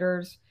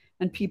outsiders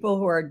and people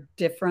who are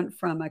different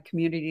from a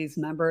community's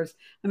members.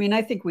 I mean,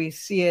 I think we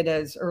see it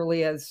as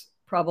early as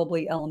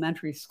probably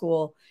elementary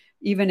school,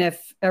 even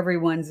if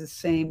everyone's the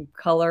same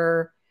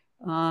color.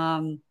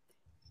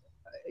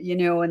 You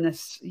know, in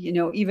this, you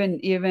know, even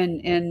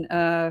in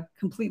a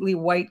completely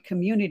white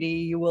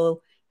community, you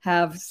will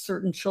have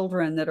certain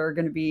children that are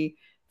going to be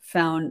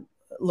found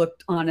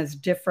looked on as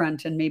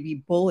different and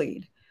maybe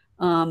bullied.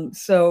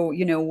 So,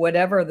 you know,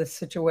 whatever the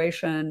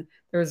situation,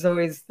 there's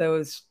always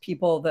those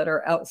people that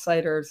are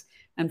outsiders.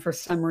 And for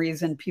some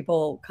reason,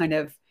 people kind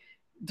of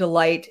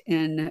delight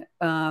in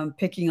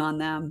picking on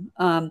them.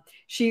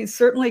 She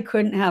certainly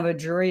couldn't have a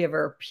jury of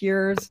her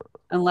peers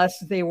unless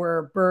they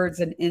were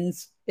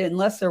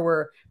unless there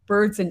were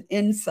birds and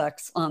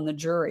insects on the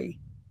jury.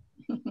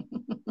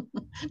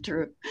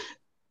 True.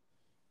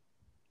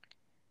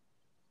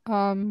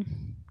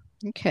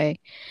 Okay.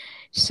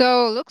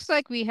 So looks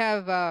like we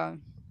have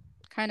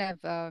kind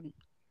of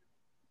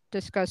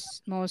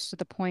discussed most of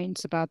the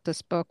points about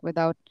this book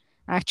without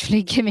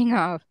actually giving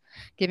out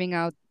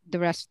the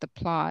rest of the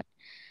plot.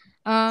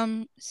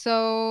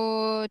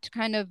 So to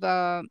kind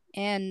of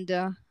end,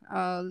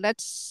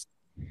 let's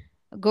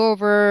go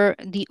over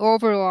the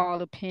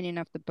overall opinion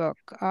of the book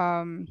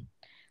one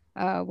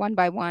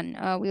by one.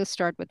 We'll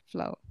start with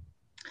Flo.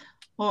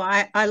 Well,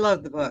 I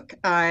love the book.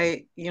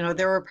 You know,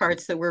 there were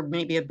parts that were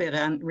maybe a bit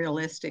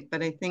unrealistic,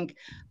 but I think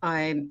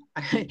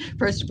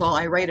first of all,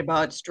 I write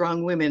about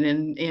strong women,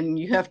 and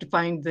you have to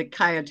find the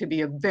Kaya to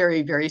be a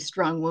very, very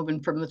strong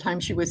woman from the time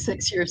she was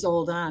 6 years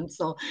old on.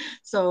 So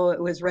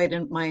it was right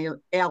in my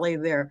alley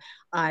there.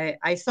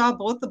 I saw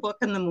both the book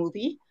and the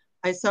movie.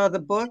 I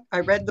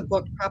read the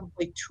book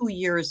probably 2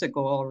 years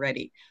ago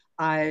already.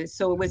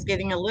 So it was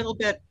getting a little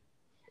bit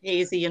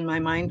hazy in my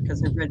mind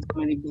because I've read so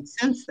many books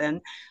since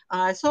then.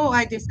 So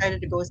I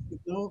decided to go see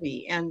the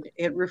movie, and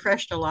it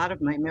refreshed a lot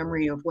of my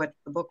memory of what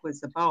the book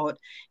was about.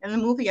 And the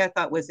movie I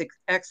thought was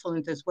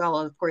excellent as well.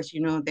 Of course,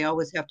 they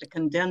always have to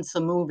condense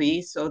a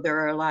movie, so there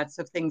are lots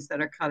of things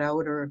that are cut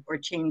out or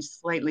changed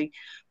slightly.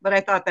 But I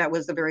thought that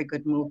was a very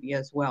good movie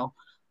as well.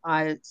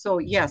 So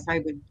yes, I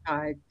would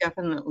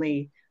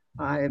definitely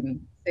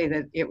say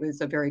that it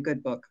was a very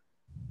good book.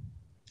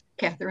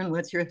 Catherine,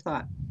 what's your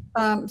thought?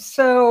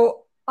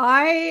 So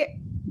I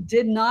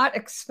did not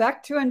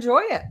expect to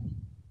enjoy it,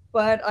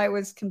 but I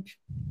was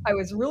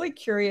really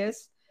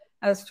curious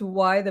as to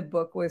why the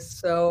book was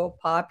so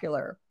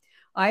popular.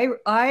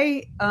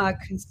 I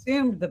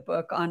consumed the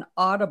book on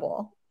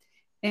Audible,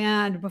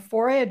 and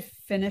before I had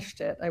finished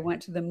it, I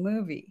went to the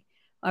movie.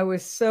 I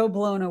was so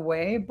blown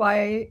away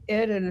by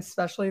it, and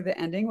especially the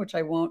ending, which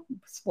I won't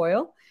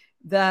spoil,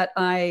 that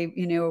I,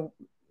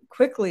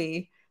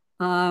 quickly,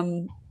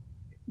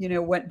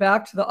 went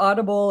back to the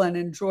Audible and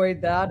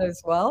enjoyed that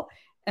as well.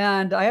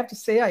 And I have to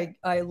say,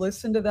 I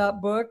listened to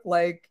that book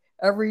like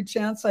every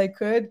chance I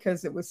could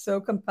because it was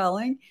so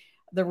compelling.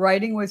 The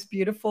writing was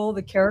beautiful.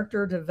 The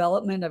character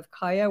development of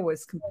Kaya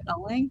was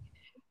compelling.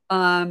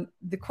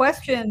 The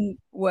question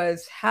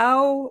was,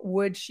 how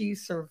would she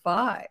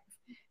survive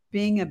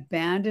being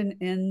abandoned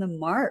in the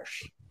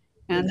marsh?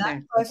 And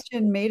Exactly. that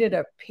question made it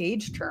a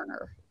page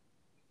turner.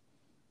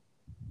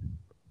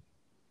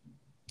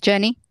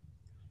 Jenny?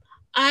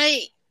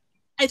 I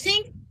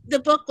think the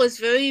book was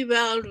very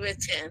well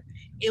written.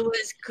 It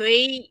was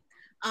great.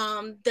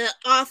 The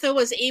author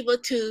was able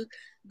to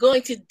go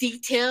into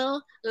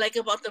detail, like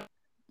about the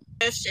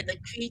fish and the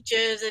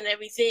creatures and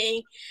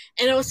everything.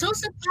 And I was so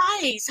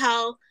surprised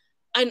how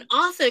an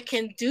author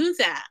can do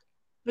that.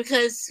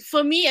 Because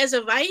for me as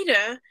a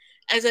writer,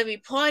 as a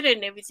reporter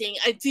and everything,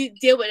 I do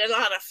deal with a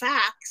lot of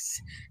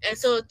facts. And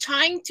so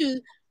trying to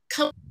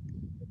come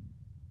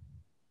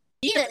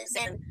ideas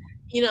and,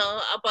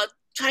 about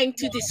trying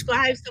to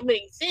describe so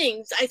many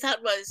things, I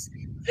thought was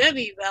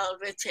very well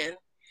written.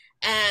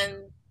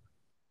 And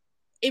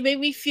it made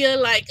me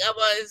feel like I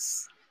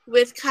was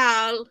with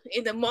Carl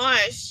in the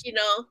marsh,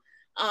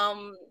 I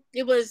think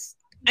it was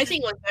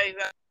very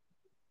well.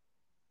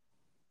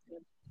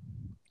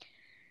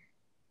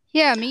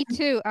 Yeah, me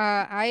too.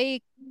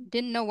 I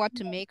didn't know what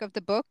to make of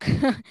the book.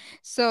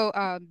 So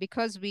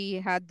because we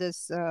had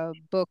this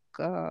book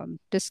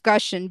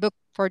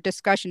for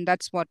discussion,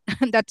 that's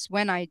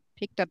when I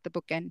picked up the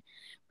book and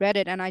read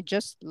it, and I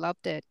just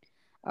loved it.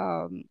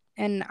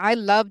 And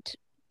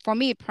for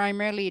me,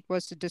 primarily, it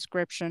was the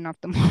description of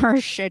the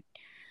marsh.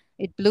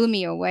 It blew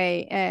me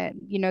away.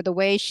 And, the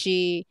way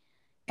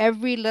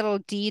every little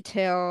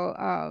detail,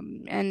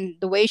 and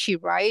the way she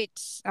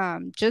writes,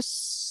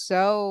 just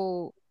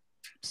so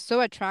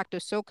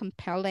attractive, so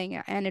compelling,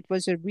 and it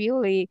was a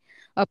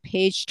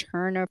page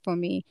turner for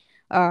me.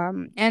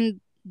 And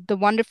the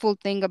wonderful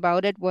thing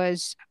about it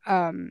was,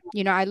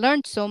 I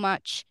learned so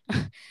much.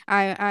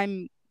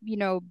 I'm,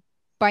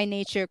 by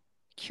nature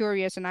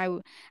curious, and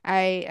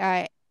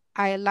I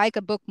like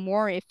a book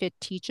more if it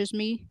teaches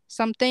me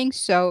something.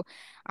 So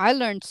I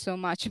learned so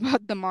much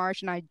about the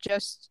marsh, and I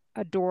just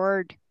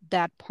adored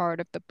that part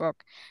of the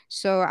book.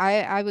 So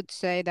I would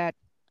say that,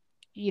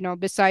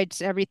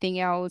 besides everything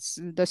else,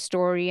 the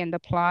story and the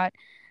plot,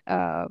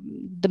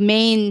 the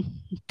main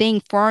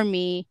thing for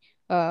me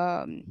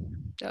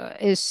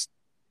is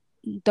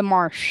the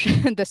marsh,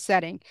 the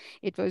setting.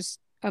 It was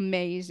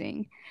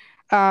amazing.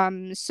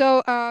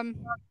 So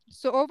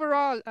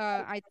overall,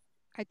 I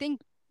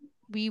think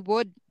we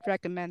would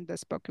recommend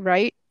this book,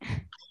 right?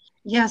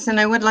 Yes, and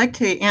I would like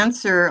to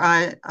answer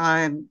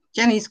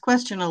Jenny's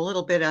question a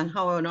little bit on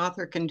how an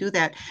author can do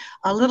that.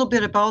 A little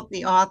bit about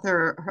the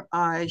author.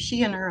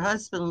 She and her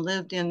husband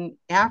lived in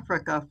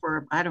Africa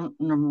for, I don't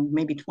know,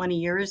 maybe 20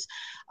 years,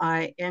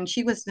 and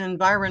she was an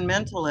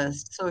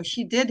environmentalist. So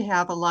she did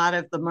have a lot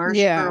of the Marsh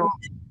Girl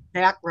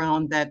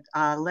background that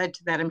led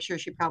to that. I'm sure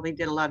she probably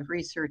did a lot of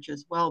research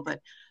as well, but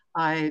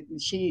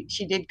she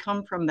did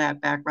come from that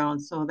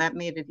background. So that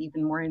made it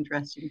even more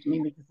interesting to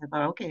me because I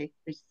thought, okay,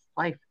 this is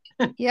life.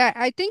 Yeah,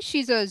 I think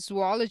she's a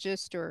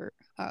zoologist, or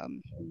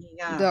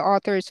the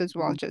author is a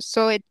zoologist,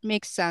 so it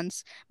makes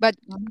sense. But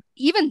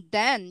even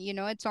then,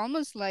 it's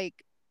almost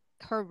like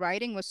her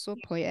writing was so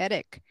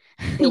poetic.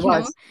 It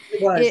was.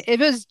 It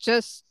was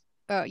just,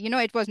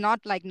 it was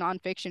not like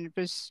nonfiction. It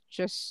was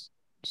just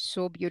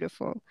so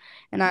beautiful,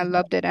 and I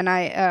loved it. And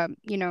I,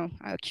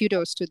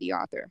 kudos to the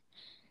author.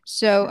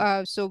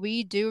 So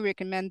we do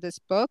recommend this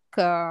book.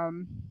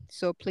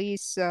 So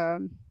please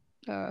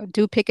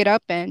do pick it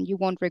up, and you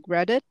won't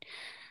regret it.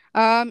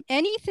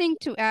 Anything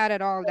to add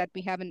at all that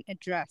we haven't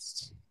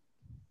addressed?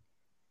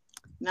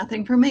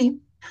 Nothing for me.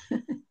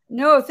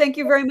 No, thank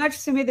you very much,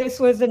 Sumi. This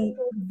was a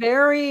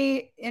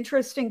very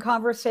interesting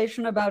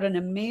conversation about an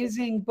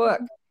amazing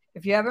book.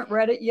 If you haven't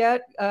read it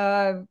yet,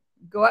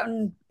 go out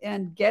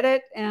and get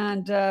it,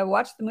 and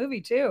watch the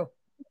movie too.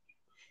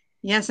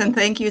 Yes, and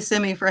thank you,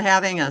 Simi, for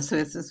having us.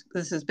 This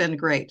has been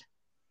great.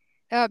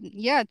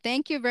 Yeah,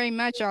 thank you very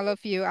much, all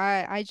of you.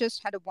 I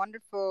just had a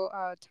wonderful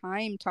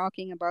time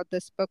talking about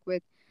this book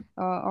with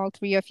all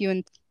three of you,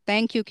 and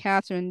thank you,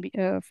 Catherine,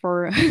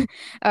 for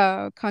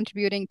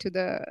contributing to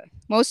the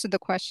most of the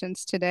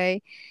questions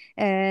today.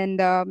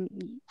 And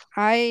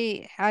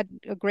I had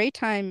a great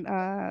time,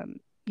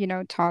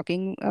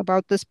 talking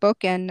about this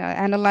book and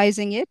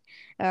analyzing it.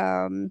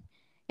 Um,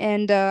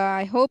 and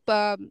I hope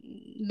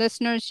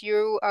listeners,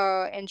 you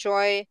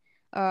enjoy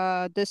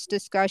this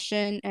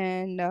discussion,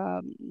 and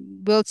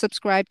will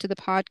subscribe to the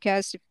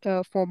podcast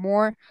for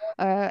more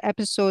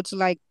episodes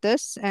like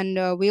this. And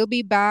we'll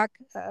be back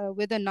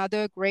with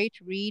another great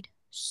read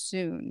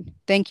soon.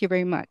 Thank you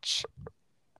very much.